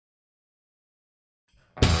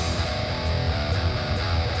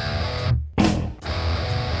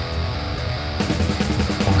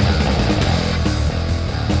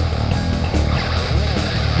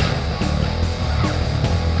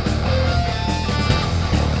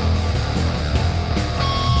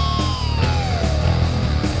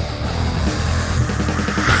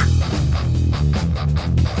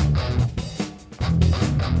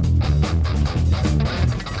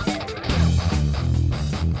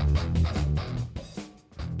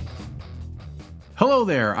Hello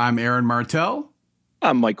there, I'm Aaron Martell.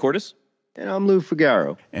 I'm Mike Cordes. And I'm Lou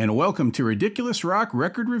Figaro. And welcome to Ridiculous Rock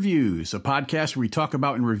Record Reviews, a podcast where we talk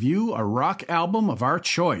about and review a rock album of our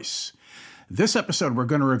choice. This episode, we're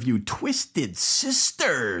going to review Twisted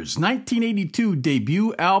Sister's 1982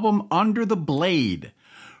 debut album, Under the Blade.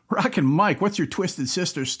 Rockin' Mike, what's your Twisted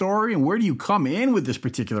Sister story, and where do you come in with this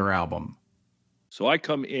particular album? So I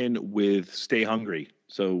come in with Stay Hungry.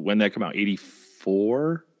 So when that came out,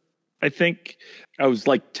 84, I think. I was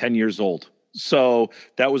like 10 years old. So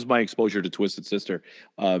that was my exposure to Twisted Sister.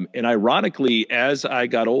 And ironically, as I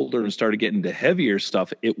got older and started getting into heavier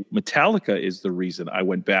stuff, Metallica is the reason I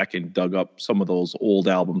went back and dug up some of those old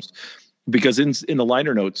albums. Because in the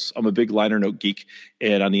liner notes, I'm a big liner note geek.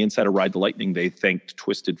 And on the inside of Ride the Lightning, they thanked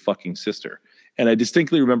Twisted fucking Sister. And I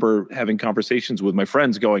distinctly remember having conversations with my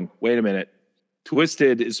friends going, wait a minute,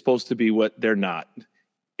 Twisted is supposed to be what they're not.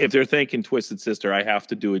 If they're thanking Twisted Sister, I have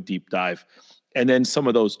to do a deep dive. And then some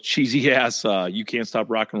of those cheesy ass You Can't Stop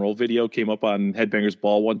Rock and Roll video came up on Headbangers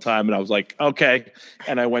Ball one time, and I was like, okay.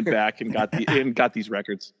 And I went back and got these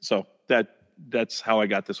records. So that's how I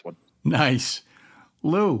got this one. Nice.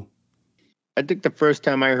 Lou. I think the first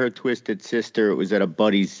time I heard Twisted Sister, it was at a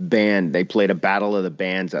buddy's band. They played a battle of the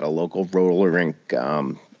bands at a local roller rink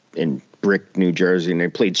in Brick, New Jersey, and they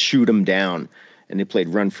played Shoot 'Em Down. And they played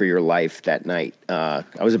Run for Your Life that night. I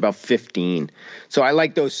was about 15. So I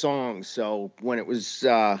like those songs. So when it was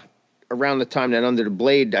around the time that Under the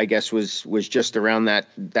Blade, I guess, was just around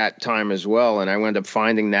that time as well. And I wound up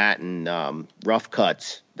finding that in Rough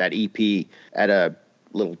Cuts, that EP, at a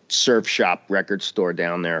little surf shop record store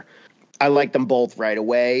down there. I liked them both right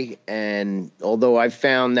away. And although I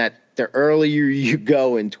found that the earlier you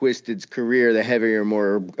go in Twisted's career, the heavier,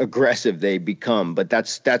 more aggressive they become. But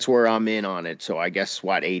that's where I'm in on it. So I guess,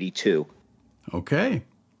 82. Okay.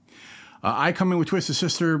 I come in with Twisted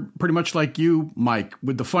Sister pretty much like you, Mike,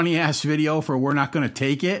 with the funny-ass video for We're Not Gonna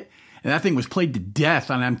Take It. And that thing was played to death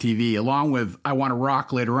on MTV, along with I Want to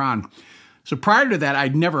Rock later on. So prior to that,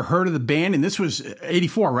 I'd never heard of the band. And this was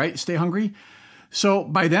 84, right? Stay Hungry? So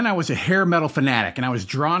by then I was a hair metal fanatic, and I was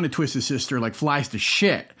drawn to Twisted Sister like flies to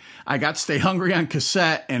shit. I got Stay Hungry on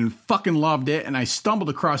cassette and fucking loved it, and I stumbled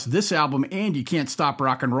across this album and You Can't Stop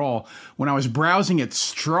Rock and Roll when I was browsing at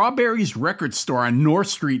Strawberry's record store on North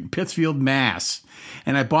Street in Pittsfield, Mass.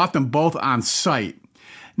 And I bought them both on site.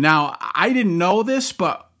 Now, I didn't know this,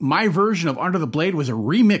 but my version of Under the Blade was a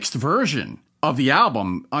remixed version of the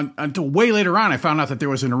album. Until way later on, I found out that there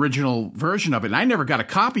was an original version of it. And I never got a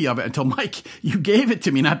copy of it until, Mike, you gave it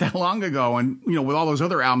to me not that long ago. And, with all those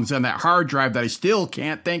other albums on that hard drive that I still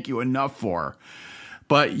can't thank you enough for.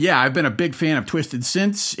 But yeah, I've been a big fan of Twisted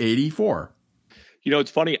since 84.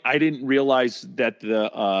 It's funny. I didn't realize that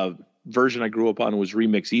the version I grew up on was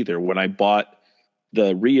remix either. When I bought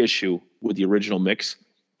the reissue with the original mix,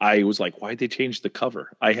 I was like, why'd they change the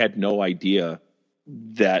cover? I had no idea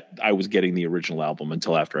that I was getting the original album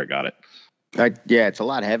until after I got it. Yeah, it's a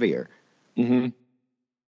lot heavier. Mm-hmm.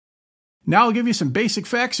 Now I'll give you some basic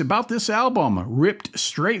facts about this album, ripped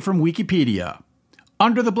straight from Wikipedia.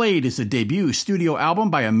 Under the Blade is the debut studio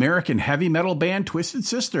album by American heavy metal band Twisted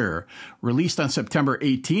Sister, released on September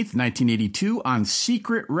 18th, 1982 on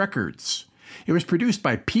Secret Records. It was produced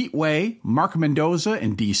by Pete Way, Mark Mendoza,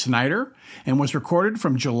 and Dee Snider, and was recorded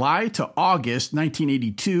from July to August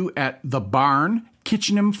 1982 at The Barn,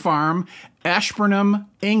 Kitchenham Farm, Ashburnham,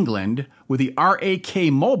 England, with the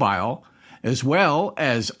RAK Mobile, as well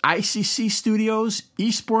as ICC Studios,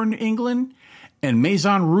 Eastbourne, England, and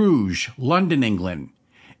Maison Rouge, London, England.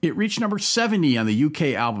 It reached number 70 on the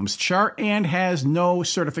UK albums chart and has no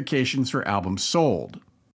certifications for albums sold.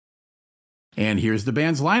 And here's the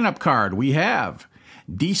band's lineup card. We have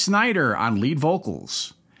Dee Snider on lead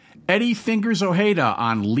vocals, Eddie Fingers Ojeda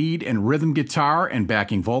on lead and rhythm guitar and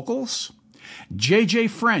backing vocals, JJ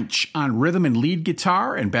French on rhythm and lead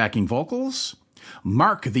guitar and backing vocals,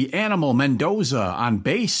 Mark the Animal Mendoza on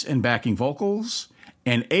bass and backing vocals,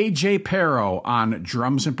 and AJ Pero on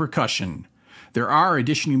drums and percussion. There are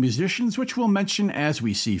additional musicians which we'll mention as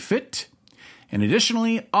we see fit. And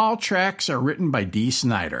additionally, all tracks are written by Dee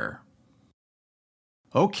Snider.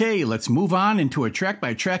 Okay, let's move on into a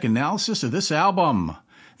track-by-track analysis of this album.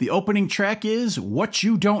 The opening track is What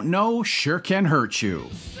You Don't Know Sure Can Hurt You.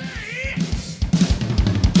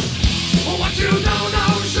 What you don't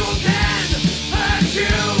know sure can hurt you.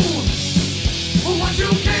 What you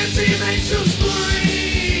can't see makes you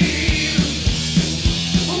scream.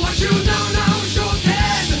 What you don't know sure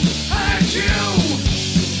can hurt you.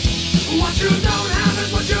 What you don't have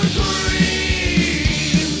is what you dream.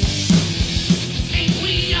 Ain't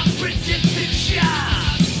we a pretty picture?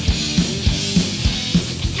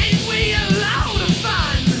 Ain't we allowed to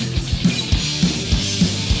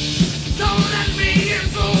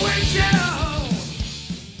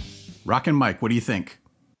Rockin' Mike, what do you think?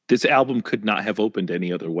 This album could not have opened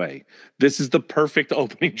any other way. This is the perfect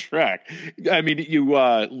opening track. I mean,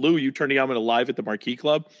 Lou, you turning on it live at the Marquee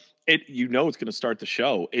Club. It's going to start the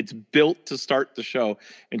show. It's built to start the show.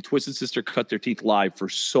 And Twisted Sister cut their teeth live for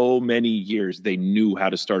so many years. They knew how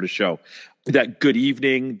to start a show. That good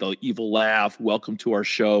evening, the evil laugh, welcome to our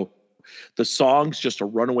show. The song's just a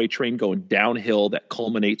runaway train going downhill that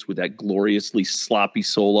culminates with that gloriously sloppy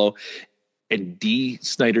solo. And Dee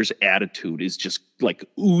Snider's attitude is just like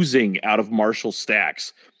oozing out of Marshall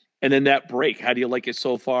Stacks. And then that break, how do you like it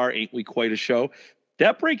so far? Ain't we quite a show?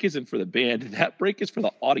 That break isn't for the band. That break is for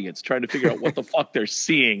the audience trying to figure out what the fuck they're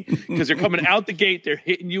seeing, because they're coming out the gate. They're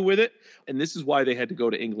hitting you with it. And this is why they had to go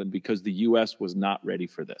to England, because the U.S. was not ready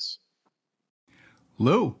for this.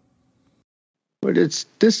 Lou. But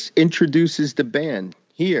this introduces the band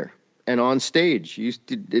here and on stage.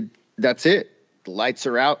 That's it. The lights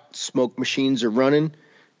are out. Smoke machines are running.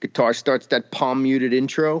 Guitar starts that palm muted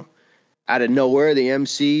intro. Out of nowhere, the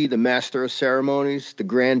MC, the master of ceremonies, the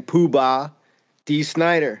grand poobah, Dee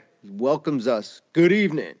Snider, welcomes us. Good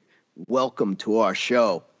evening. Welcome to our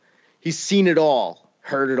show. He's seen it all,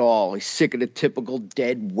 heard it all. He's sick of the typical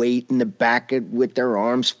dead weight in the back with their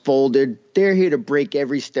arms folded. They're here to break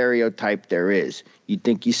every stereotype there is. You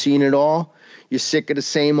think you've seen it all? You're sick of the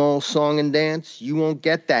same old song and dance? You won't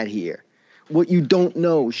get that here. What you don't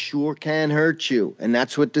know sure can hurt you, and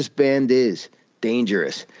that's what this band is.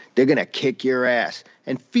 Dangerous. They're gonna kick your ass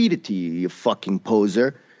and feed it to you, you fucking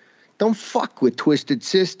poser. Don't fuck with Twisted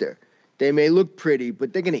Sister. They may look pretty,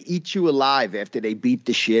 but they're gonna eat you alive after they beat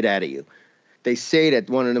the shit out of you. They say that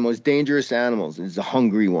one of the most dangerous animals is the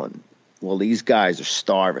hungry one. Well, these guys are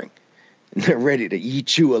starving, and they're ready to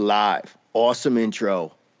eat you alive. Awesome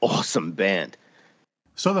intro. Awesome band.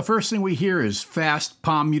 So the first thing we hear is fast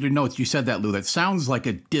palm muted notes. You said that, Lou. That sounds like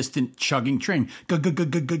a distant chugging train.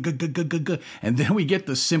 And then we get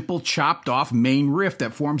the simple chopped off main riff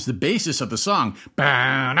that forms the basis of the song.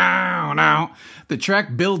 The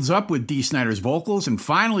track builds up with Dee Snider's vocals, and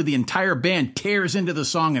finally the entire band tears into the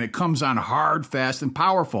song, and it comes on hard, fast, and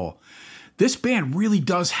powerful. This band really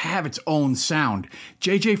does have its own sound.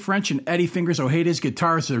 J.J. French and Eddie Fingers Ojeda's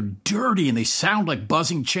guitars are dirty and they sound like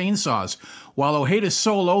buzzing chainsaws, while Ojeda's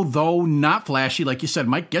solo, though not flashy like you said,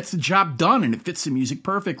 Mike, gets the job done and it fits the music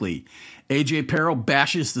perfectly. A.J. Perro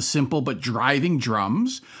bashes the simple but driving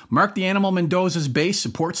drums. Mark the Animal Mendoza's bass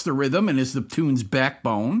supports the rhythm and is the tune's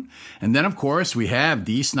backbone. And then, of course, we have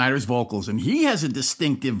Dee Snider's vocals, and he has a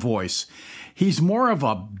distinctive voice. He's more of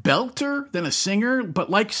a belter than a singer, but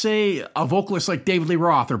like, say, a vocalist like David Lee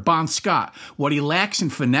Roth or Bon Scott, what he lacks in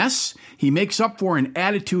finesse, he makes up for in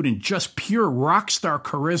attitude and just pure rock star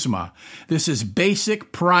charisma. This is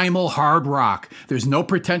basic, primal hard rock. There's no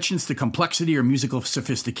pretensions to complexity or musical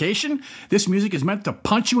sophistication. This music is meant to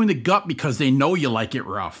punch you in the gut because they know you like it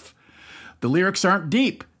rough. The lyrics aren't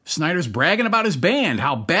deep. Snider's bragging about his band,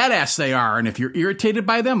 how badass they are, and if you're irritated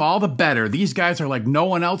by them, all the better. These guys are like no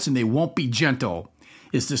one else, and they won't be gentle.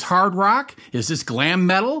 Is this hard rock? Is this glam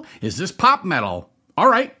metal? Is this pop metal? All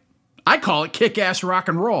right, I call it kick-ass rock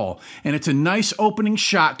and roll, and it's a nice opening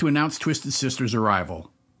shot to announce Twisted Sister's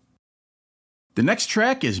arrival. The next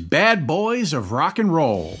track is Bad Boys of Rock and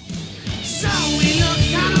Roll. So we look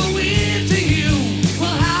kinda weird to you.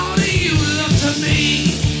 Well, how do you look to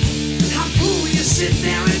me? How cool you sit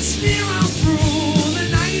there and sneer on through the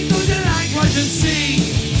night. Don't you like what you see?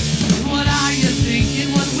 What are you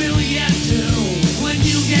thinking? What will you do when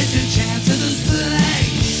you get your chance to display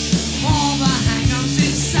all the hang-ups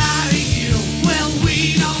inside of you? Well,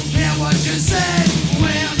 we don't care what you say.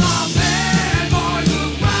 We're the bad boys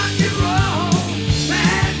of rock and roll.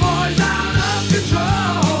 Bad boys out of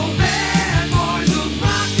control. Bad boys of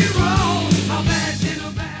rock and roll. Our bad little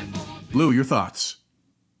bad boys. Lou, your thoughts?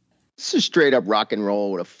 This is straight up rock and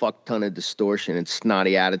roll with a fuck ton of distortion and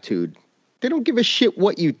snotty attitude. They don't give a shit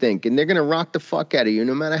what you think, and they're going to rock the fuck out of you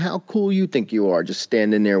no matter how cool you think you are, just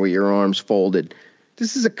standing there with your arms folded.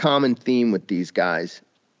 This is a common theme with these guys.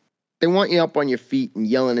 They want you up on your feet and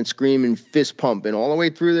yelling and screaming, fist pumping all the way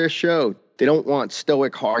through their show. They don't want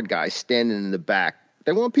stoic hard guys standing in the back.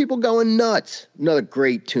 They want people going nuts. Another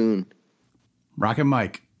great tune. Rockin'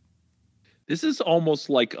 Mike. This is almost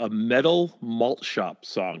like a metal malt shop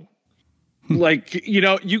song. Like, you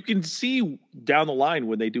know, you can see down the line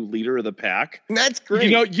when they do Leader of the Pack. That's great. You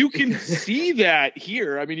know, you can see that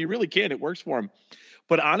here. I mean, you really can. It works for them.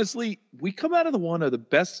 But honestly, we come out of one of the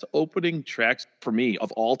best opening tracks for me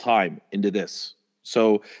of all time into this.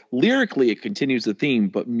 So lyrically, it continues the theme,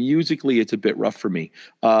 but musically, it's a bit rough for me.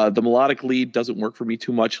 The melodic lead doesn't work for me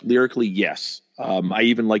too much. Lyrically, yes. I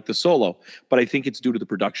even like the solo, but I think it's due to the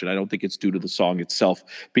production. I don't think it's due to the song itself,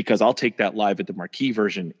 because I'll take that live at the Marquee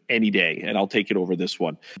version any day, and I'll take it over this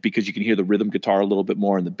one because you can hear the rhythm guitar a little bit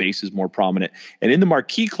more and the bass is more prominent. And in the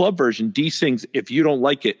Marquee Club version, Dee sings, "If you don't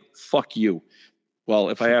like it, fuck you." Well,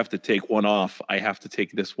 if I have to take one off, I have to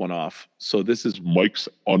take this one off. So this is Mike's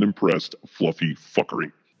unimpressed fluffy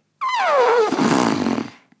fuckery.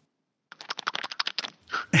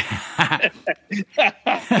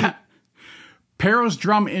 Pero's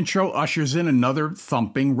drum intro ushers in another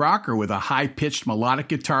thumping rocker with a high-pitched melodic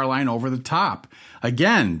guitar line over the top.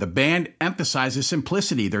 Again, the band emphasizes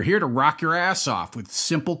simplicity. They're here to rock your ass off with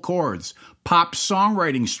simple chords, pop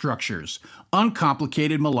songwriting structures,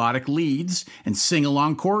 uncomplicated melodic leads, and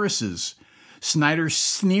sing-along choruses. Snyder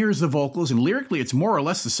sneers the vocals, and lyrically it's more or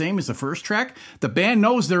less the same as the first track. The band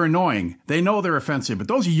knows they're annoying. They know they're offensive, but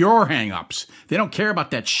those are your hang-ups. They don't care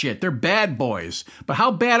about that shit. They're bad boys. But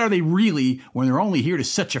how bad are they really when they're only here to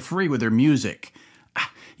set you free with their music?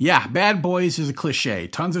 Yeah, bad boys is a cliche.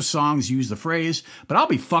 Tons of songs use the phrase, but I'll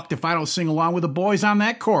be fucked if I don't sing along with the boys on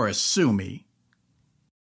that chorus. Sue me.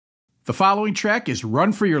 The following track is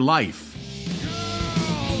Run for Your Life.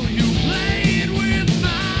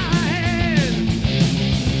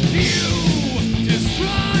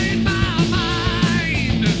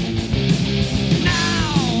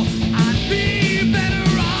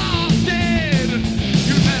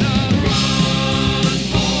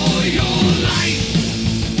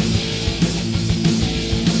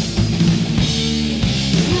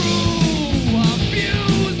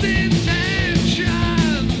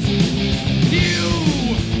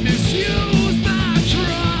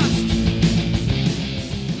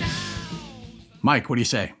 Mike, what do you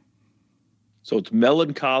say? So it's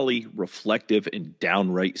melancholy, reflective, and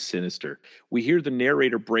downright sinister. We hear the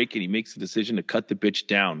narrator break and he makes the decision to cut the bitch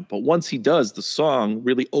down. But once he does, the song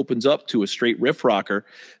really opens up to a straight riff rocker.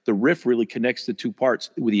 The riff really connects the two parts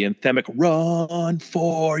with the anthemic "Run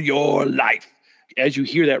for Your Life." As you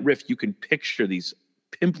hear that riff, you can picture these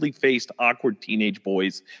pimply-faced, awkward teenage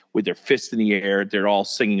boys with their fists in the air. They're all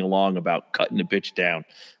singing along about cutting the bitch down.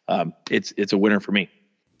 It's a winner for me.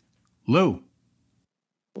 Lou.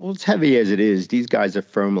 Well, as heavy as it is, these guys are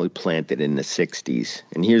firmly planted in the 60s.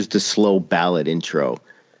 And here's the slow ballad intro.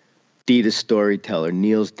 Dee, the storyteller,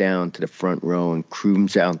 kneels down to the front row and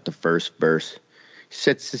croons out the first verse. He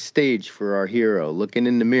sets the stage for our hero, looking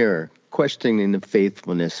in the mirror, questioning the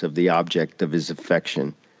faithfulness of the object of his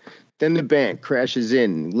affection. Then the band crashes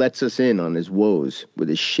in and lets us in on his woes with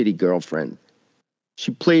his shitty girlfriend.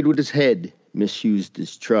 She played with his head, misused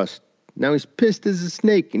his trust. Now he's pissed as a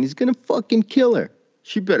snake and he's gonna fucking kill her.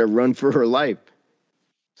 She better run for her life.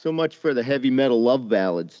 So much for the heavy metal love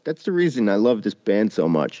ballads. That's the reason I love this band so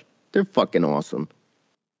much. They're fucking awesome.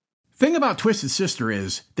 Thing about Twisted Sister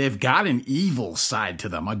is they've got an evil side to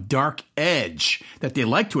them, a dark edge that they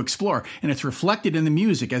like to explore, and it's reflected in the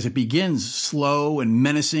music as it begins slow and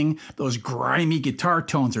menacing. Those grimy guitar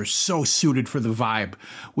tones are so suited for the vibe,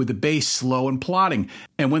 with the bass slow and plodding.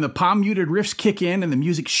 And when the palm-muted riffs kick in and the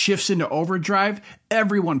music shifts into overdrive,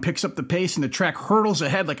 everyone picks up the pace and the track hurtles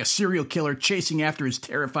ahead like a serial killer chasing after his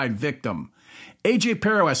terrified victim. AJ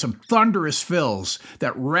Pero has some thunderous fills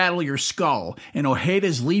that rattle your skull, and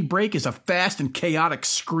Ojeda's lead break is a fast and chaotic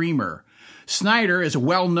screamer. Snyder is a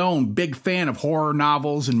well-known big fan of horror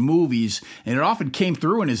novels and movies, and it often came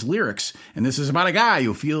through in his lyrics. And this is about a guy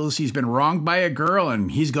who feels he's been wronged by a girl, and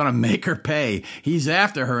he's gonna make her pay. He's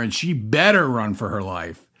after her, and she better run for her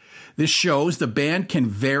life. This shows the band can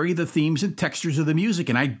vary the themes and textures of the music,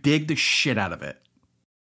 and I dig the shit out of it.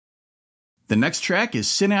 The next track is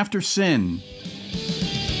Sin After Sin.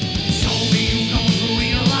 So you don't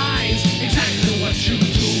realize exactly what you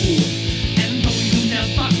do, and though you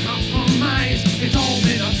never compromise, it's all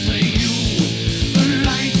been up to you. The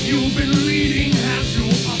life you've been leading has you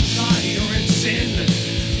up fire and sin.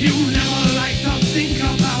 You never like to think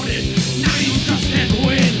about it, now you just can't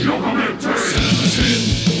win. You're coming to sin after sin.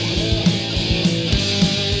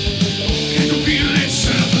 Can you feel it?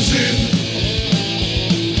 Sin after sin.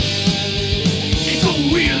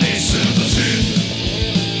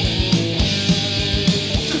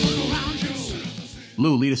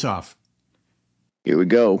 Lou, lead us off. Here we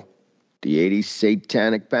go. The 80s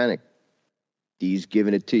satanic panic. Dee's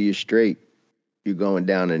giving it to you straight. You're going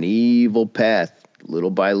down an evil path. Little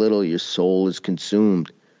by little, your soul is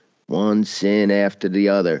consumed. One sin after the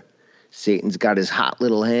other. Satan's got his hot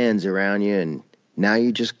little hands around you, and now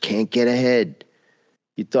you just can't get ahead.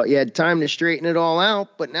 You thought you had time to straighten it all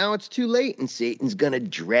out, but now it's too late, and Satan's gonna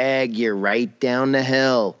drag you right down to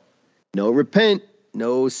hell. No repent,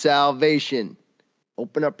 no salvation.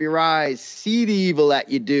 Open up your eyes, see the evil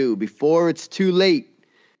that you do before it's too late.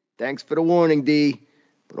 Thanks for the warning, D,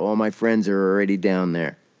 but all my friends are already down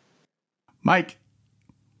there. Mike.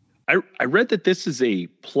 I read that this is a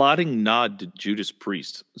plotting nod to Judas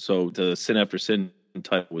Priest. So the Sin After Sin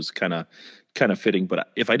title was kind of fitting. But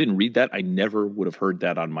if I didn't read that, I never would have heard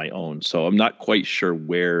that on my own. So I'm not quite sure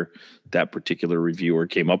where that particular reviewer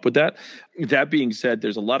came up with that. That being said,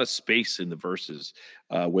 there's a lot of space in the verses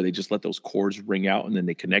where they just let those chords ring out and then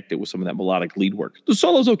they connect it with some of that melodic lead work. The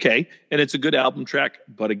solo's okay, and it's a good album track.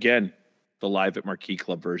 But again, the Live at Marquee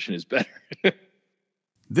Club version is better.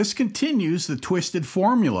 This continues the Twisted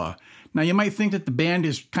formula. Now, you might think that the band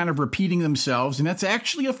is kind of repeating themselves, and that's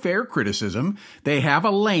actually a fair criticism. They have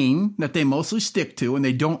a lane that they mostly stick to, and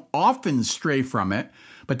they don't often stray from it.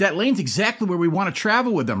 But that lane's exactly where we want to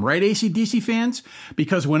travel with them, right, AC/DC fans?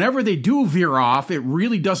 Because whenever they do veer off, it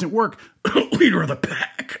really doesn't work. Leader of the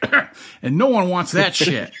pack. And no one wants that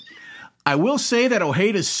shit. I will say that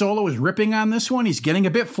Ojeda's solo is ripping on this one. He's getting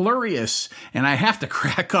a bit flurious, and I have to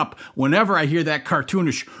crack up whenever I hear that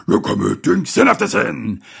cartoonish, "You're committing sin after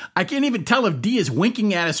sin." I can't even tell if D is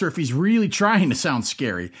winking at us or if he's really trying to sound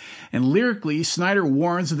scary. And lyrically, Snyder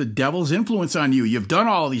warns of the devil's influence on you. You've done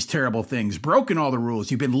all these terrible things, broken all the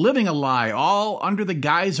rules. You've been living a lie, all under the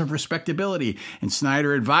guise of respectability. And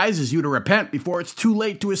Snyder advises you to repent before it's too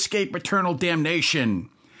late to escape eternal damnation.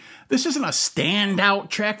 This isn't a standout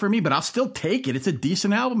track for me, but I'll still take it. It's a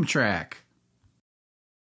decent album track.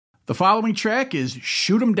 The following track is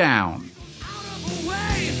Shoot 'Em Down.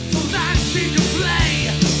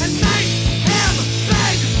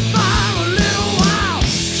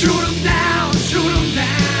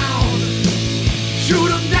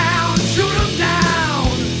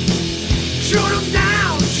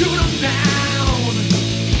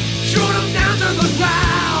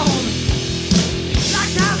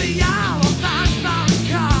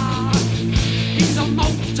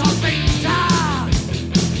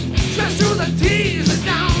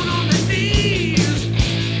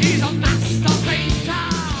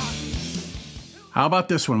 How about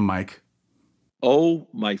this one, Mike? Oh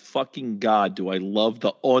my fucking God, do I love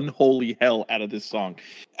the unholy hell out of this song.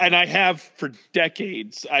 And I have for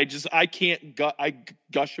decades. I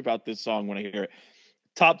gush about this song when I hear it.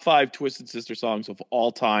 Top 5 Twisted Sister songs of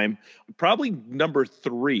all time. Probably number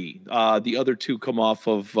 3. The other 2 come off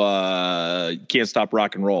of Can't Stop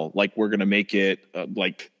Rock and Roll. Like We're Gonna Make It.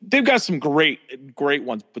 Like they've got some great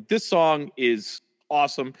ones. But this song is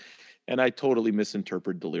awesome. And I totally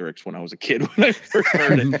misinterpreted the lyrics when I was a kid when I first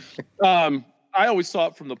heard it. I always saw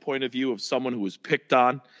it from the point of view of someone who was picked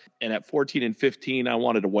on. And at 14 and 15, I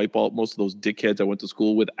wanted to wipe out most of those dickheads I went to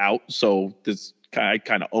school with out. So I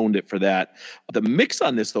kind of owned it for that. The mix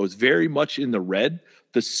on this, though, is very much in the red.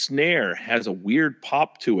 The snare has a weird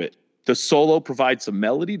pop to it. The solo provides some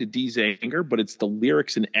melody to Dee's anger, but it's the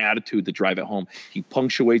lyrics and attitude that drive it home. He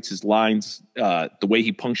punctuates his lines, the way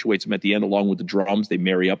he punctuates them at the end, along with the drums, they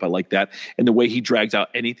marry up. I like that. And the way he drags out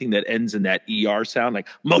anything that ends in that ER sound, like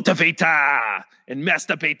motivata and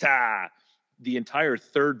masturbata. The entire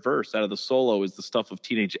third verse out of the solo is the stuff of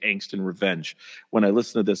teenage angst and revenge. When I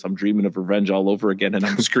listen to this, I'm dreaming of revenge all over again, and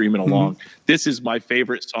I'm screaming along. This is my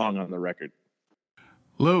favorite song on the record.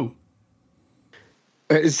 Lou.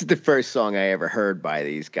 This is the first song I ever heard by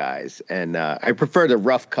these guys, and I prefer the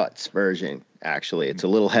Rough Cuts version, actually. It's a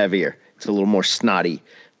little heavier. It's a little more snotty,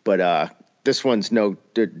 but this one's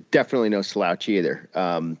definitely no slouch either.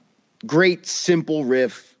 Great, simple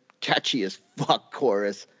riff, catchy as fuck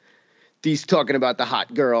chorus. He's talking about the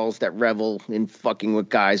hot girls that revel in fucking with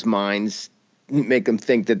guys' minds, make them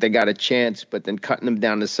think that they got a chance, but then cutting them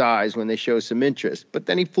down to size when they show some interest. But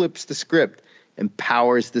then he flips the script and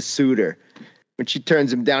powers the suitor. When she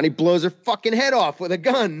turns him down, he blows her fucking head off with a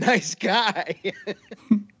gun. Nice guy.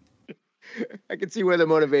 I can see where the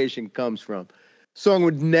motivation comes from. Song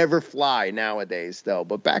would never fly nowadays, though.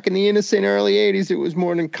 But back in the innocent early 80s, it was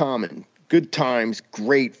more than common. Good times,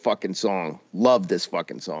 great fucking song. Love this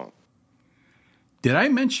fucking song. Did I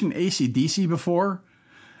mention AC/DC before?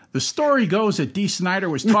 The story goes that Dee Snider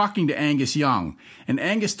was talking to Angus Young, and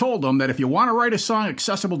Angus told him that if you want to write a song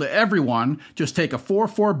accessible to everyone, just take a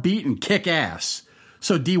 4/4 beat and kick ass.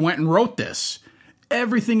 So Dee went and wrote this.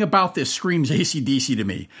 Everything about this screams AC/DC to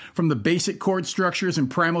me, from the basic chord structures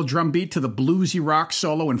and primal drum beat to the bluesy rock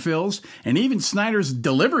solo and fills, and even Snider's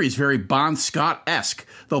delivery is very Bon Scott-esque,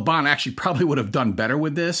 though Bon actually probably would have done better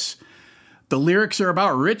with this. The lyrics are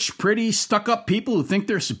about rich, pretty, stuck-up people who think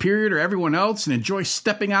they're superior to everyone else and enjoy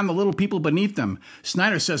stepping on the little people beneath them.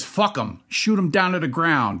 Snyder says, fuck them, shoot them down to the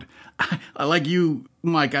ground. I like you,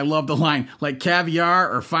 Mike, I love the line, like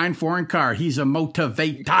caviar or fine foreign car, he's a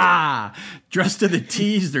motivator. Dressed to the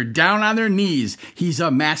T's, they're down on their knees, he's a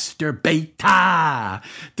masturbator.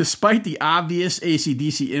 Despite the obvious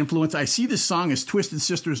AC/DC influence, I see this song as Twisted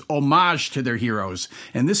Sister's homage to their heroes,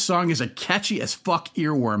 and this song is a catchy as fuck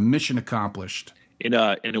earworm. Mission accomplished. And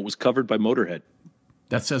it was covered by Motorhead.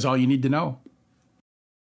 That says all you need to know.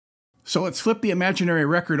 So let's flip the imaginary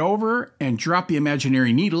record over and drop the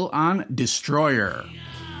imaginary needle on Destroyer.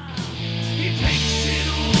 He takes in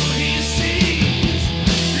all he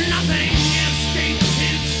sees, nothing escapes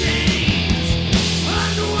his gaze.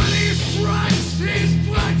 And when he strikes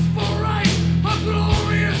for right, a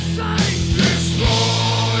glorious sight.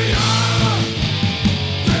 Destroyer,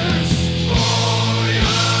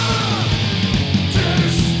 destroyer,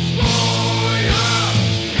 destroyer,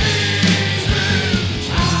 he's in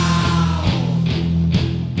town.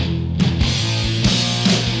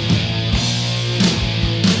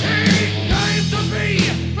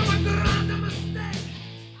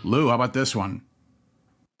 Lou, how about this one?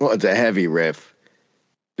 Well, it's a heavy riff.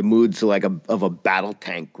 The mood's like of a battle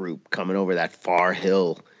tank group coming over that far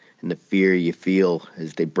hill, and the fear you feel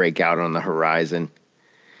as they break out on the horizon.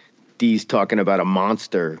 Dee's talking about a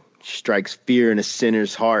monster strikes fear in a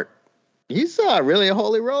sinner's heart. He's really a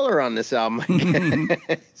holy roller on this album, I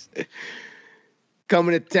guess.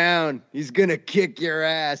 Coming to town, he's gonna kick your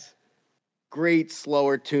ass. Great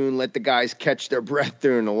slower tune. Let the guys catch their breath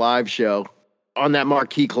during the live show. On that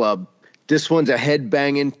Marquee Club, this one's a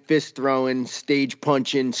head-banging, fist-throwing,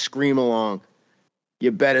 stage-punching, scream-along.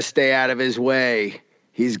 You better stay out of his way.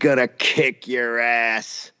 He's gonna kick your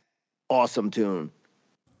ass. Awesome tune.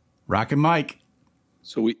 Rockin' Mike.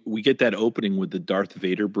 So we get that opening with the Darth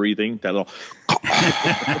Vader breathing. That little,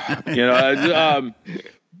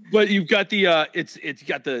 but you've got the it's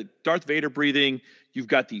got the Darth Vader breathing. You've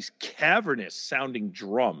got these cavernous sounding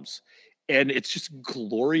drums. And it's just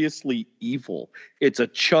gloriously evil. It's a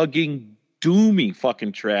chugging, doomy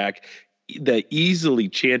fucking track. The easily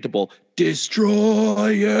chantable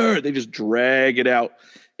Destroyer. They just drag it out.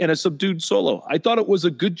 And a subdued solo. I thought it was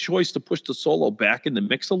a good choice to push the solo back in the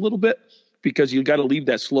mix a little bit, because you got to leave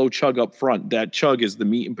that slow chug up front. That chug is the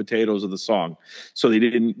meat and potatoes of the song. So they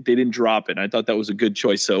didn't drop it. I thought that was a good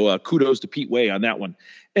choice. So kudos to Pete Way on that one.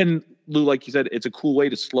 And Lou, like you said, it's a cool way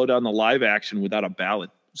to slow down the live action without a ballad.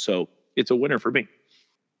 So it's a winner for me.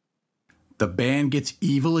 The band gets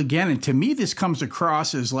evil again, and to me this comes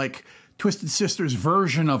across as like Twisted Sister's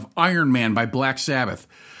version of Iron Man by Black Sabbath.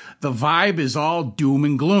 The vibe is all doom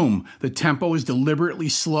and gloom. The tempo is deliberately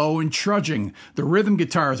slow and trudging. The rhythm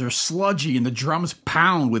guitars are sludgy and the drums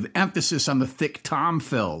pound with emphasis on the thick tom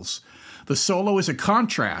fills. The solo is a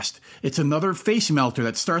contrast. It's another face melter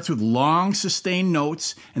that starts with long, sustained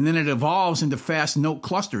notes, and then it evolves into fast note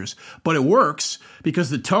clusters. But it works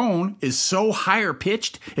because the tone is so higher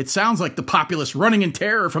pitched, it sounds like the populace running in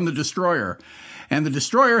terror from the Destroyer. And the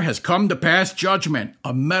Destroyer has come to pass judgment,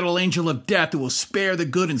 a metal angel of death who will spare the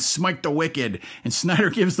good and smite the wicked. And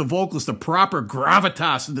Snyder gives the vocals the proper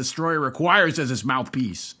gravitas the Destroyer requires as his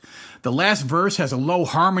mouthpiece. The last verse has a low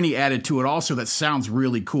harmony added to it also that sounds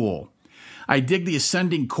really cool. I dig the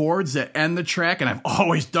ascending chords that end the track, and I've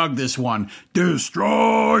always dug this one,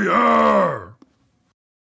 Destroyer!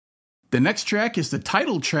 The next track is the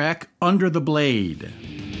title track, Under the Blade.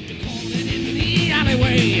 In the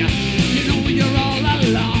alleyway, you know you're all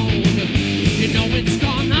alone. You know it's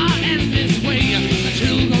gonna end this way. A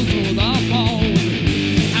chill goes through the bone.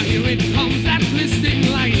 Now here it comes, that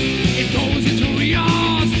blistering light. It goes into your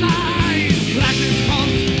side. Blackness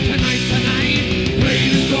comes tonight.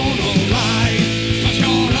 Blade is gonna ride. 'Cause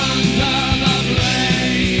you're under the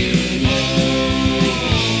blade. Oh,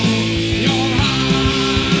 you're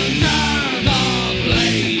under the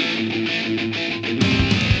blade.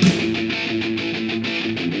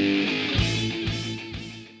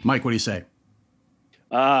 Mike, what do you say?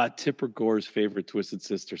 Tipper Gore's favorite Twisted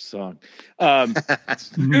Sister song.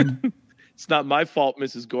 It's not my fault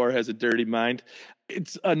Mrs. Gore has a dirty mind.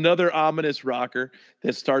 It's another ominous rocker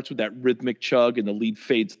that starts with that rhythmic chug and the lead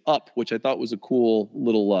fades up, which I thought was a cool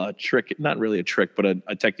little trick. Not really a trick, but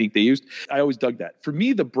a technique they used. I always dug that. For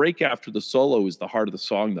me, the break after the solo is the heart of the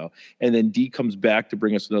song, though. And then Dee comes back to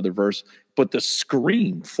bring us another verse. But the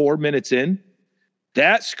scream 4 minutes in,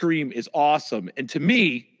 that scream is awesome. And to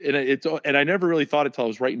me, and I never really thought it until I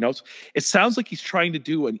was writing notes, it sounds like he's trying to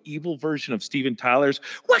do an evil version of Steven Tyler's.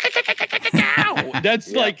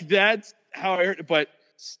 That's how I heard it. But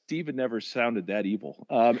Steven never sounded that evil.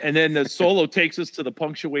 And then the solo takes us to the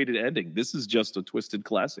punctuated ending. This is just a Twisted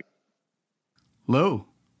classic. Lou.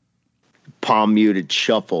 Palm muted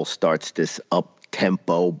shuffle starts this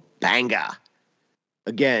up-tempo banger.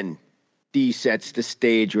 Again, Dee sets the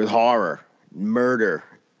stage with horror, murder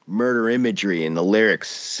imagery, and the lyrics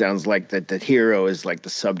sounds like that the hero is like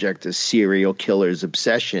the subject of serial killer's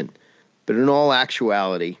obsession. But in all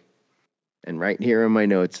actuality, and right here in my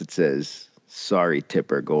notes it says, sorry,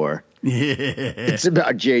 Tipper Gore. It's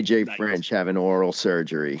about J.J. French having oral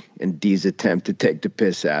surgery and Dee's attempt to take the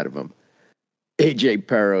piss out of him. A.J.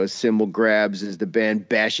 Perro's cymbal grabs as the band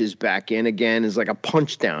bashes back in again is like a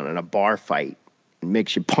punch down in a bar fight. It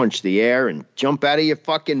makes you punch the air and jump out of your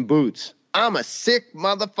fucking boots. I'm a sick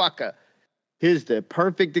motherfucker. Here's the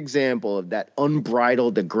perfect example of that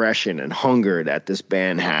unbridled aggression and hunger that this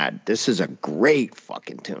band had. This is a great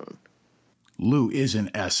fucking tune. Lou is an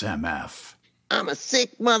SMF. I'm a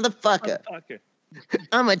sick motherfucker.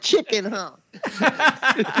 I'm a chicken, huh?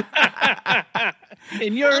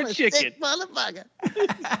 And you're I'm a chicken. Sick motherfucker.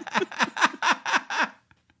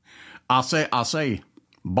 I'll say,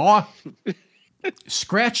 boy,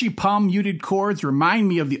 scratchy palm muted chords remind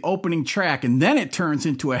me of the opening track, and then it turns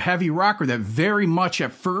into a heavy rocker that very much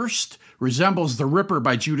at first resembles The Ripper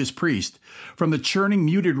by Judas Priest. From the churning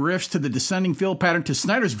muted riffs to the descending fill pattern to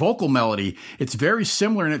Snyder's vocal melody, it's very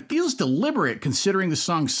similar and it feels deliberate considering the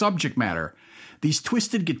song's subject matter. These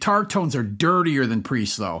twisted guitar tones are dirtier than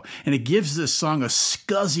Priest, though, and it gives this song a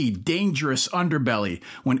scuzzy, dangerous underbelly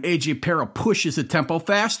when AJ Pero pushes the tempo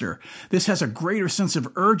faster. This has a greater sense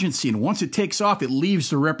of urgency, and once it takes off, it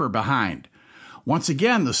leaves the Ripper behind. Once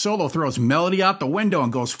again, the solo throws melody out the window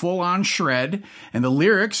and goes full-on shred, and the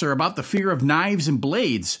lyrics are about the fear of knives and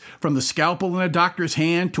blades, from the scalpel in a doctor's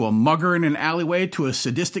hand to a mugger in an alleyway to a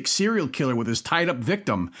sadistic serial killer with his tied-up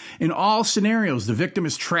victim. In all scenarios, the victim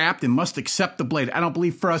is trapped and must accept the blade. I don't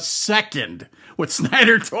believe for a second what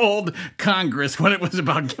Snyder told Congress when it was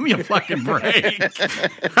about, give me a fucking break.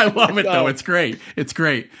 I love it, though. It's great. It's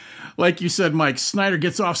great. Like you said, Mike, Snyder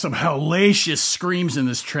gets off some hellacious screams in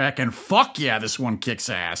this track, and fuck yeah, this one kicks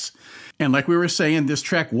ass. And like we were saying, this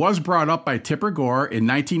track was brought up by Tipper Gore in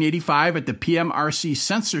 1985 at the PMRC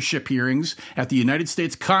censorship hearings at the United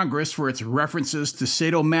States Congress for its references to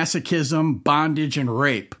sadomasochism, bondage, and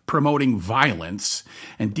rape, promoting violence.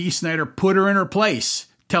 And Dee Snider put her in her place,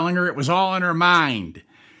 telling her it was all in her mind.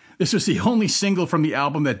 This was the only single from the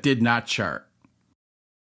album that did not chart.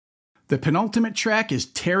 The penultimate track is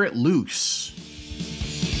Tear It Loose.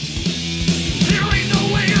 There ain't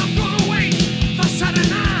no way I'm gonna wait for Saturday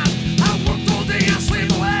night. I worked all day, I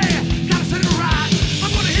slaved away. Gotta set it right.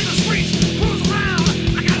 I'm gonna hit the streets, cruise around.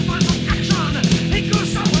 I gotta find some action. Ain't gonna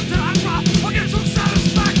stop until I drop or get some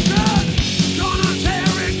satisfaction. Gonna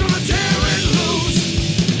tear it loose.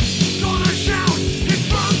 Gonna shout it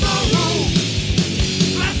from the roof.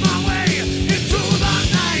 Blast my way into the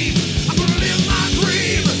night. I'm gonna live my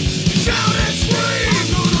dream. Shout and scream. I'm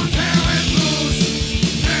gonna tear it loose.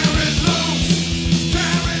 Tear it loose.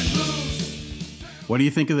 Tear it loose. What do you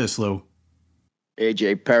think of this, Lou?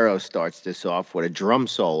 AJ Pero starts this off with a drum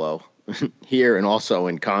solo here and also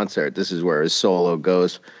in concert. This is where his solo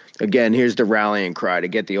goes. Again, here's the rallying cry to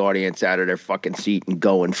get the audience out of their fucking seat and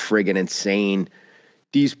going friggin' insane.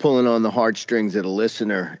 Dee's pulling on the heartstrings of the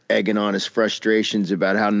listener, egging on his frustrations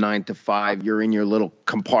about how 9 to 5 you're in your little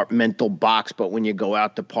compartmental box, but when you go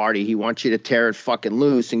out to party, he wants you to tear it fucking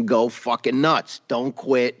loose and go fucking nuts. Don't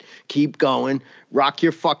quit. Keep going. Rock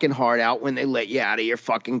your fucking heart out when they let you out of your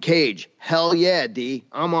fucking cage. Hell yeah, Dee.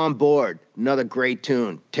 I'm on board. Another great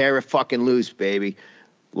tune. Tear it fucking loose, baby.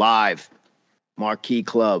 Live. Marquee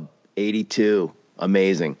Club. 82.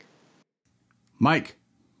 Amazing. Mike.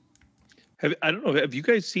 I don't know. Have you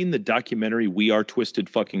guys seen the documentary We Are Twisted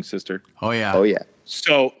Fucking Sister? Oh, yeah. Oh, yeah.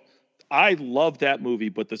 So I love that movie,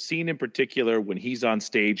 but the scene in particular when he's on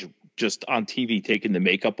stage, just on TV, taking the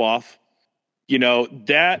makeup off, you know,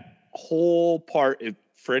 that whole part,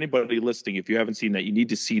 for anybody listening, if you haven't seen that, you need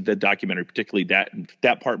to see the documentary, particularly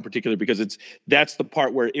that part in particular, because that's the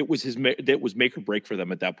part where it was that was make or break for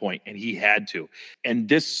them at that point, and he had to. And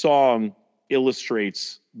this song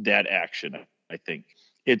illustrates that action. I think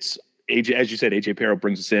it's AJ, as you said, AJ Pero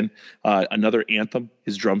brings us in. Another anthem.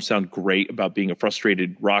 His drums sound great about being a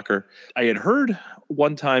frustrated rocker. I had heard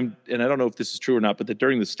one time, and I don't know if this is true or not, but that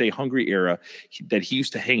during the Stay Hungry era, that he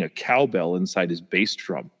used to hang a cowbell inside his bass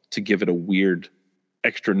drum to give it a weird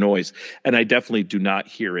extra noise. And I definitely do not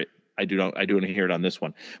hear it. I don't hear it on this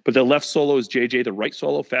one. But the left solo is JJ, the right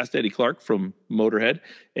solo, Fast Eddie Clark from Motorhead.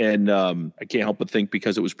 And I can't help but think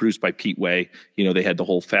because it was produced by Pete Way, they had the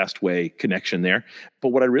whole Fast Way connection there. But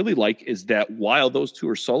what I really like is that while those two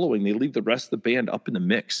are soloing, they leave the rest of the band up in the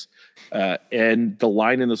mix. And the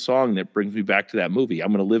line in the song that brings me back to that movie, I'm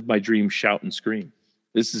going to live my dream, shout and scream.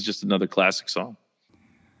 This is just another classic song.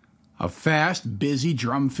 A fast, busy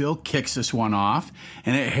drum fill kicks this one off,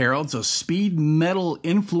 and it heralds a speed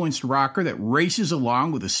metal-influenced rocker that races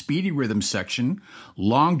along with a speedy rhythm section,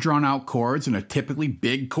 long drawn-out chords, and a typically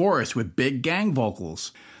big chorus with big gang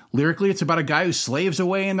vocals. Lyrically, it's about a guy who slaves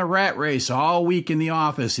away in the rat race all week in the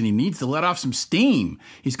office, and he needs to let off some steam.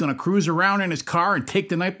 He's going to cruise around in his car and take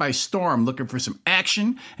the night by storm, looking for some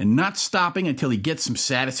action and not stopping until he gets some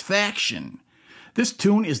satisfaction. This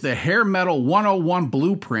tune is the hair metal 101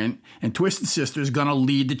 blueprint, and Twisted Sister's gonna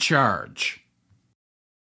lead the charge.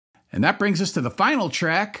 And that brings us to the final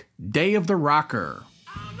track, Day of the Rocker.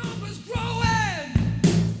 Our numbers growing,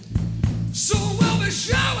 so we'll be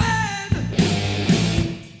showing.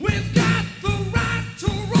 We've got the right to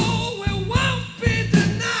roll, we won't be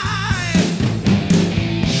denied.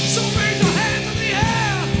 So raise your hands in the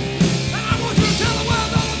air, and I want you to tell the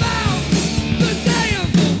world all about the day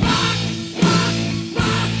of the rock, girl. The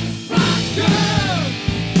day of the rock, girl.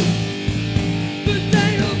 The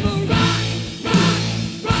day of the rock,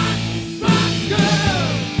 girl.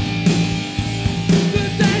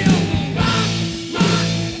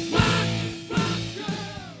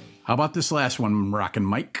 How about this last one, Rockin'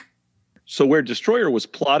 Mike? So where Destroyer was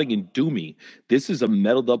plotting and doomy, this is a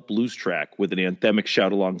metaled up blues track with an anthemic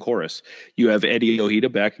shout along chorus. You have Eddie Ojeda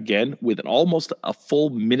back again with almost a full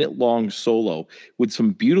minute long solo with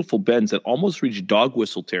some beautiful bends that almost reach dog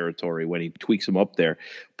whistle territory when he tweaks them up there.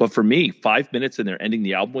 But for me, 5 minutes and they're ending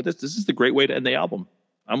the album with this. This is the great way to end the album.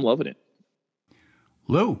 I'm loving it.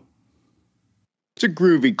 Lou? It's a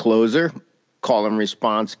groovy closer. Call and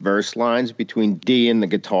response verse lines between D and the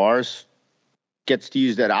guitars. Gets to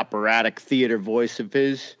use that operatic theater voice of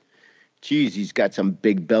his. Geez, he's got some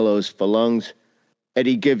big bellows for lungs.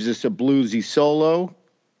 Eddie gives us a bluesy solo,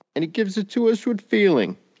 and he gives it to us with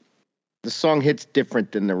feeling. The song hits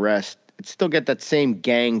different than the rest. It still got that same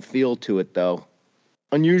gang feel to it, though.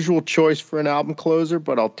 Unusual choice for an album closer,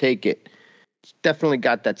 but I'll take it. It's definitely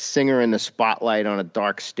got that singer in the spotlight on a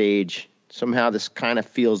dark stage. Somehow this kind of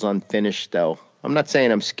feels unfinished, though. I'm not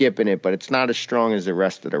saying I'm skipping it, but it's not as strong as the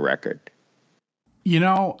rest of the record.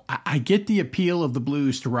 I get the appeal of the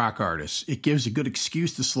blues to rock artists. It gives a good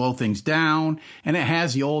excuse to slow things down, and it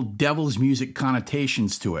has the old devil's music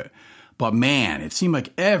connotations to it. But man, it seemed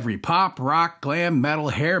like every pop, rock, glam, metal,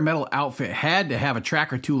 hair metal outfit had to have a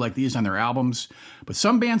track or two like these on their albums. But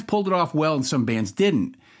some bands pulled it off well and some bands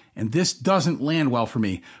didn't. And this doesn't land well for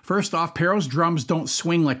me. First off, Pero's drums don't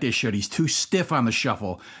swing like they should. He's too stiff on the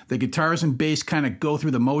shuffle. The guitars and bass kind of go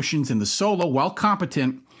through the motions, and the solo, while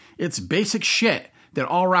competent, it's basic shit that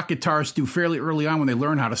all rock guitarists do fairly early on when they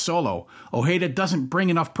learn how to solo. Ojeda doesn't bring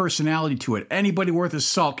enough personality to it. Anybody worth his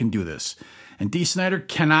salt can do this. And Dee Snider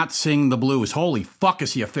cannot sing the blues. Holy fuck,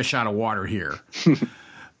 is he a fish out of water here.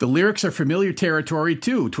 The lyrics are familiar territory,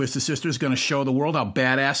 too. Twisted Sister's going to show the world how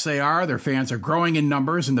badass they are. Their fans are growing in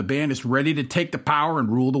numbers, and the band is ready to take the power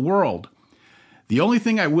and rule the world. The only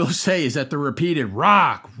thing I will say is that the repeated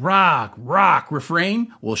rock, rock, rock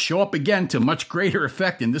refrain will show up again to much greater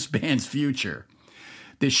effect in this band's future.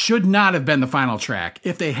 This should not have been the final track.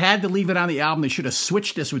 If they had to leave it on the album, they should have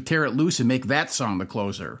switched this with Tear It Loose and make that song the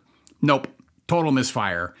closer. Nope. Total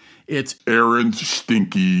misfire. It's Aaron's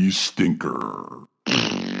Stinky Stinker.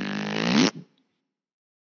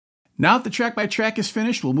 Now that the track by track is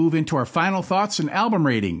finished, we'll move into our final thoughts and album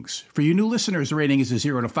ratings. For you new listeners, the rating is a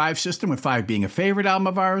 0 to 5 system, with 5 being a favorite album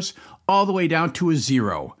of ours, all the way down to a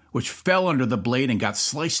 0, which fell under the blade and got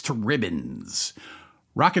sliced to ribbons.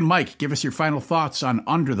 Rockin' Mike, give us your final thoughts on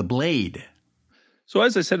Under the Blade. So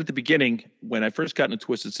as I said at the beginning, when I first got into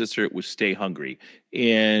Twisted Sister, it was Stay Hungry.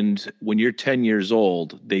 And when you're 10 years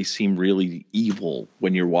old, they seem really evil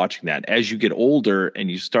when you're watching that. As you get older and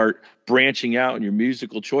you start branching out in your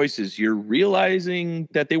musical choices, you're realizing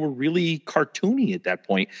that they were really cartoony at that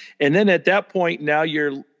point. And then at that point, now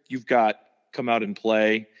you've got Come Out and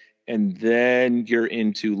Play, and then you're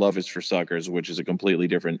into Love Is for Suckers, which is a completely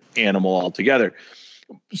different animal altogether.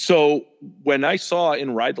 So when I saw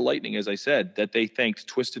in Ride the Lightning, as I said, that they thanked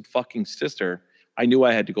Twisted fucking Sister I knew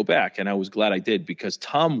I had to go back, and I was glad I did, because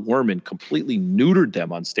Tom Werman completely neutered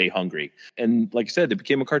them on Stay Hungry. And like I said, they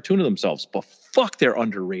became a cartoon of themselves, but fuck, they're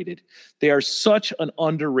underrated. They are such an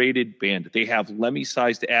underrated band. They have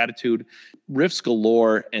Lemmy-sized attitude, riffs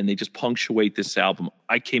galore, and they just punctuate this album.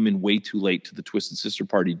 I came in way too late to the Twisted Sister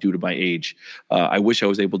party due to my age. I wish I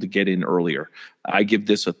was able to get in earlier. I give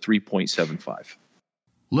this a 3.75.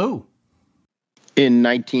 Lou. In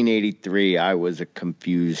 1983, I was a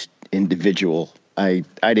confused individual. I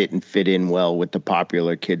didn't fit in well with the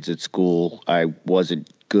popular kids at school. I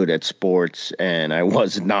wasn't good at sports, and I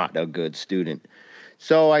was not a good student.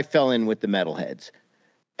 So I fell in with the metalheads.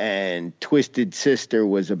 And Twisted Sister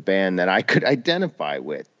was a band that I could identify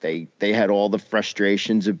with. They had all the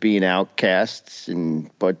frustrations of being outcasts,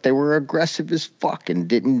 but they were aggressive as fuck and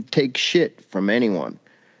didn't take shit from anyone.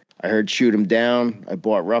 I heard Shoot 'Em Down. I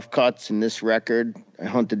bought rough cuts in this record. I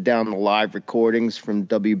hunted down the live recordings from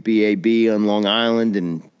WBAB on Long Island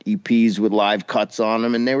and EPs with live cuts on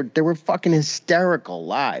them, and they were fucking hysterical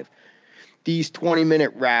live. These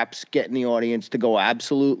 20-minute raps getting the audience to go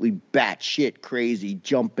absolutely batshit crazy,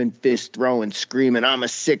 jumping, fist throwing, screaming, "I'm a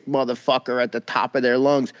sick motherfucker" at the top of their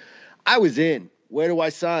lungs. I was in. Where do I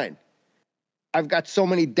sign? I've got so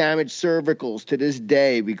many damaged cervicals to this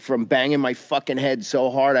day from banging my fucking head so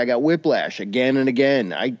hard I got whiplash again and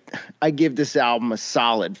again. I give this album a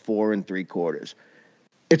solid 4 3/4.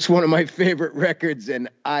 It's one of my favorite records, and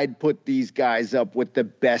I'd put these guys up with the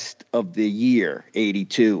best of the year,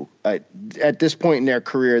 82. At this point in their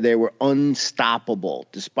career, they were unstoppable,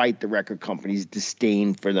 despite the record company's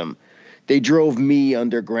disdain for them. They drove me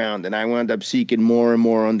underground, and I wound up seeking more and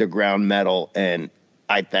more underground metal, and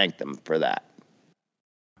I thank them for that.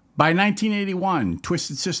 By 1981,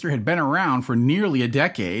 Twisted Sister had been around for nearly a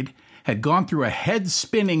decade, had gone through a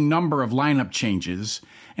head-spinning number of lineup changes,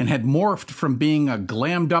 and had morphed from being a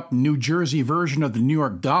glammed-up New Jersey version of the New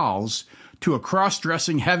York Dolls to a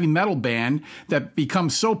cross-dressing heavy metal band that became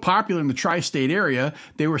so popular in the tri-state area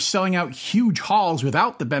they were selling out huge halls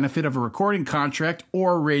without the benefit of a recording contract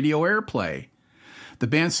or radio airplay. The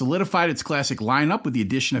band solidified its classic lineup with the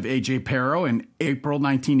addition of A.J. Pero in April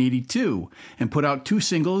 1982 and put out 2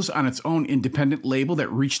 singles on its own independent label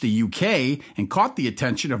that reached the UK and caught the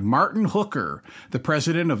attention of Martin Hooker, the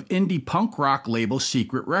president of indie punk rock label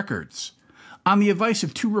Secret Records. On the advice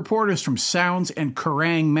of 2 reporters from Sounds and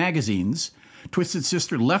Kerrang! Magazines, Twisted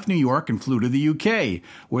Sister left New York and flew to the UK,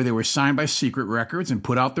 where they were signed by Secret Records and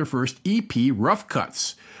put out their first EP, Rough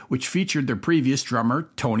Cuts, which featured their previous drummer,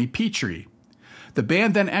 Tony Petrie. The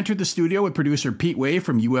band then entered the studio with producer Pete Way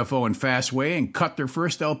from UFO and Fastway and cut their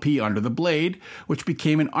first LP, Under the Blade, which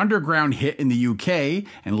became an underground hit in the UK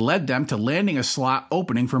and led them to landing a slot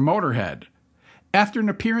opening for Motorhead. After an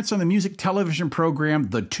appearance on the music television program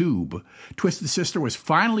The Tube, Twisted Sister was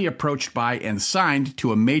finally approached by and signed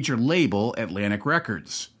to a major label, Atlantic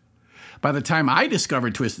Records. By the time I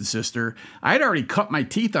discovered Twisted Sister, I had already cut my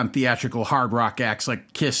teeth on theatrical hard rock acts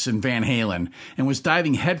like Kiss and Van Halen, and was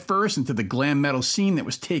diving headfirst into the glam metal scene that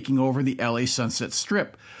was taking over the LA Sunset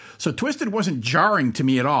Strip. So Twisted wasn't jarring to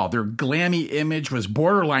me at all. Their glammy image was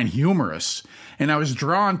borderline humorous, and I was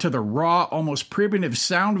drawn to the raw, almost primitive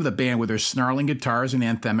sound of the band with their snarling guitars and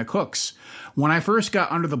anthemic hooks. When I first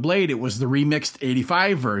got Under the Blade, it was the remixed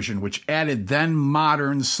 85 version, which added then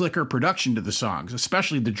modern, slicker production to the songs,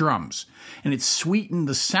 especially the drums. And it sweetened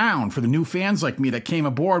the sound for the new fans like me that came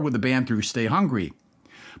aboard with the band through Stay Hungry.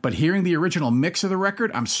 But hearing the original mix of the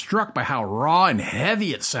record, I'm struck by how raw and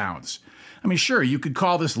heavy it sounds. I mean, sure, you could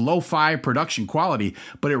call this lo-fi production quality,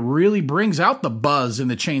 but it really brings out the buzz in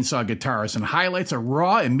the chainsaw guitars and highlights a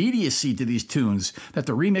raw immediacy to these tunes that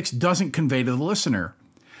the remix doesn't convey to the listener.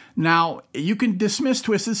 Now, you can dismiss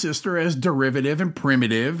Twisted Sister as derivative and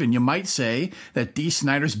primitive, and you might say that Dee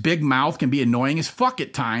Snider's big mouth can be annoying as fuck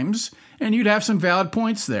at times, and you'd have some valid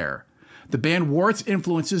points there. The band wore its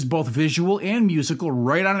influences, both visual and musical,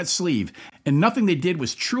 right on its sleeve, and nothing they did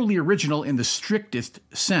was truly original in the strictest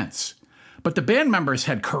sense. But the band members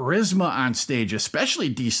had charisma on stage, especially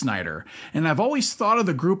Dee Snider, and I've always thought of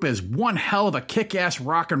the group as one hell of a kick-ass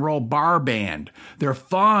rock and roll bar band. They're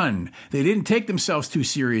fun, they didn't take themselves too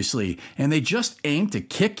seriously, and they just aimed to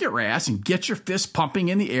kick your ass and get your fists pumping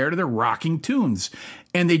in the air to their rocking tunes.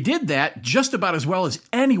 And they did that just about as well as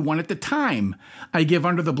anyone at the time. I give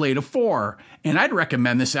Under the Blade a 4, and I'd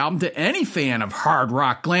recommend this album to any fan of hard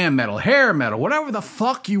rock, glam metal, hair metal, whatever the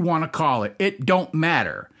fuck you want to call it. It don't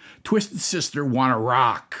matter. Twisted Sister wanna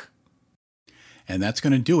rock. And that's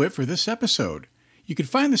going to do it for this episode. You can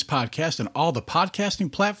find this podcast on all the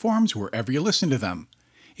podcasting platforms wherever you listen to them.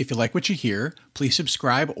 If you like what you hear, please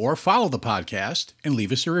subscribe or follow the podcast and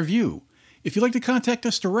leave us a review. If you'd like to contact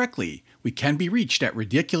us directly, We can be reached at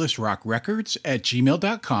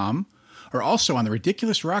ridiculousrockrecords@gmail.com or also on the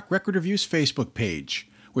Ridiculous Rock Record Reviews Facebook page,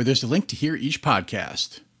 where there's a link to hear each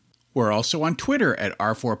podcast. We're also on Twitter at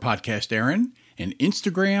R4PodcastAaron and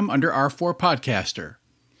Instagram under R4Podcaster.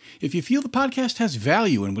 If you feel the podcast has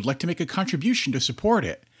value and would like to make a contribution to support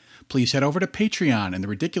it, please head over to Patreon and the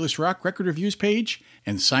Ridiculous Rock Record Reviews page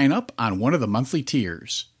and sign up on one of the monthly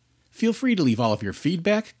tiers. Feel free to leave all of your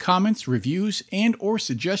feedback, comments, reviews, and or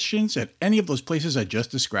suggestions at any of those places I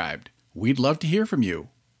just described. We'd love to hear from you.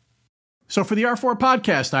 So for the R4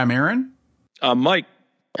 Podcast, I'm Aaron. I'm Mike.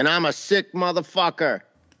 And I'm a sick motherfucker.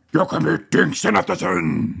 Jag committing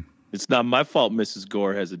citizen. It's not my fault Mrs.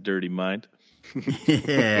 Gore has a dirty mind.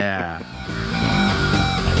 Yeah.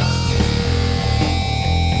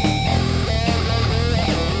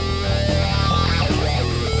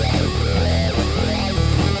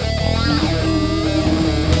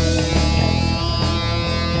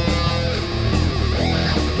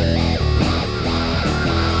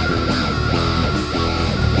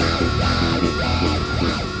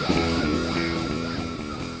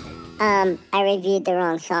 I reviewed the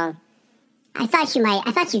wrong song. I thought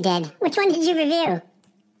you did. Which one did you review?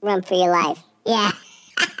 Run for Your Life. Yeah.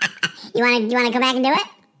 You wanna go back and do it?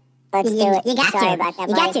 Let's do it. You got Sorry to. about that,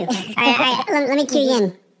 You got to. buddy. All right. Let me cue you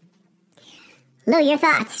in. Lou, your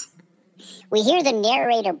thoughts? We hear the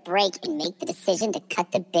narrator break and make the decision to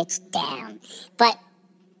cut the bitch down. But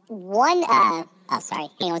hang on one sec.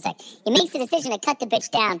 He makes the decision to cut the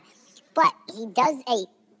bitch down, but he does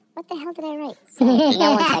what the hell did I write? Hang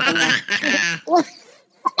on 1 second here. What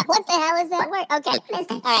the hell is that word? Okay.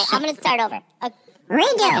 All right, I'm going to start over. Okay.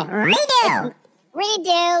 Redo.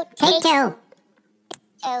 Redo. Take two.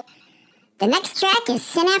 Two. The next track is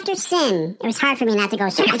Sin After Sin. It was hard for me not to go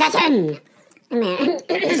Sin After Sin.